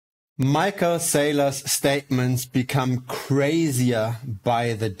Michael Saylor's statements become crazier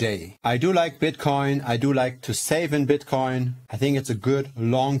by the day. I do like Bitcoin. I do like to save in Bitcoin. I think it's a good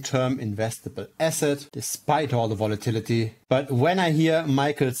long-term investable asset despite all the volatility. But when I hear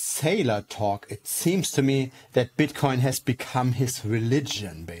Michael Saylor talk, it seems to me that Bitcoin has become his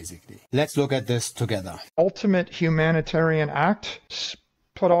religion, basically. Let's look at this together. Ultimate humanitarian act.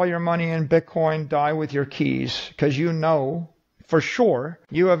 Put all your money in Bitcoin, die with your keys, because you know for sure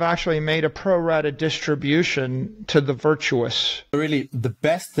you have actually made a pro rata distribution to the virtuous. Really, the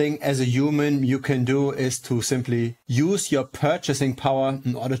best thing as a human you can do is to simply use your purchasing power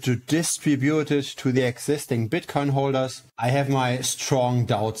in order to distribute it to the existing Bitcoin holders. I have my strong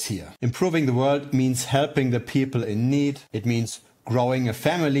doubts here. Improving the world means helping the people in need. It means growing a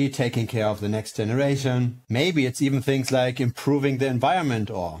family, taking care of the next generation. Maybe it's even things like improving the environment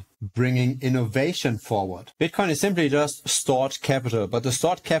or bringing innovation forward. Bitcoin is simply just stored capital, but the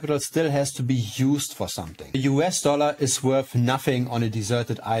stored capital still has to be used for something. The US dollar is worth nothing on a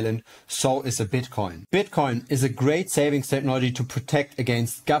deserted island, so is a Bitcoin. Bitcoin is a great savings technology to protect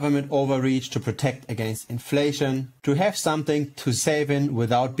against government overreach, to protect against inflation, to have something to save in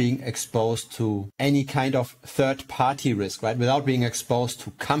without being exposed to any kind of third-party risk, right? Without being exposed to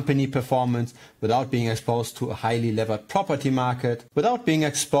company performance, without being exposed to a highly levered property market, without being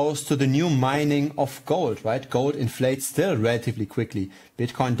exposed to the new mining of gold, right? Gold inflates still relatively quickly.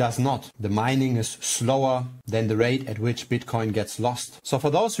 Bitcoin does not. The mining is slower than the rate at which Bitcoin gets lost. So for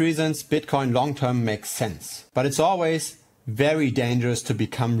those reasons, Bitcoin long-term makes sense. But it's always very dangerous to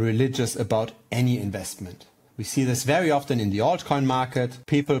become religious about any investment. We see this very often in the altcoin market,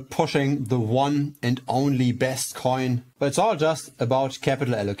 people pushing the one and only best coin. But it's all just about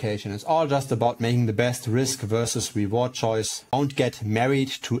capital allocation. It's all just about making the best risk versus reward choice. Don't get married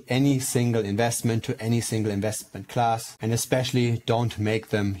to any single investment, to any single investment class, and especially don't make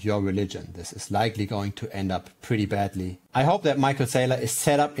them your religion. This is likely going to end up pretty badly. I hope that Michael Saylor is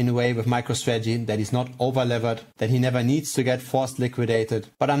set up in a way with MicroStrategy that he's not over-levered, that he never needs to get forced liquidated.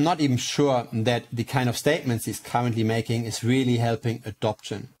 But I'm not even sure that the kind of statements he's currently making is really helping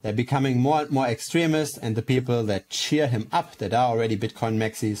adoption. They're becoming more and more extremist, and the people that cheer him up, that are already Bitcoin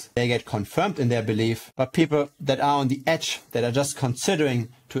maxis, they get confirmed in their belief. But people that are on the edge, that are just considering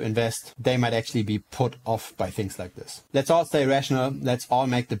to invest, they might actually be put off by things like this. Let's all stay rational. Let's all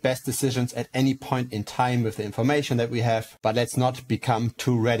make the best decisions at any point in time with the information that we have. But let's not become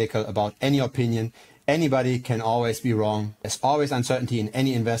too radical about any opinion. Anybody can always be wrong. There's always uncertainty in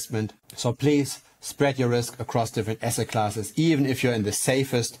any investment. So please spread your risk across different asset classes. Even if you're in the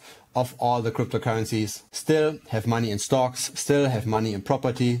safest of all the cryptocurrencies, still have money in stocks, still have money in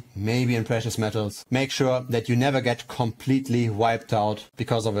property, maybe in precious metals. Make sure that you never get completely wiped out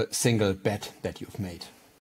because of a single bet that you've made.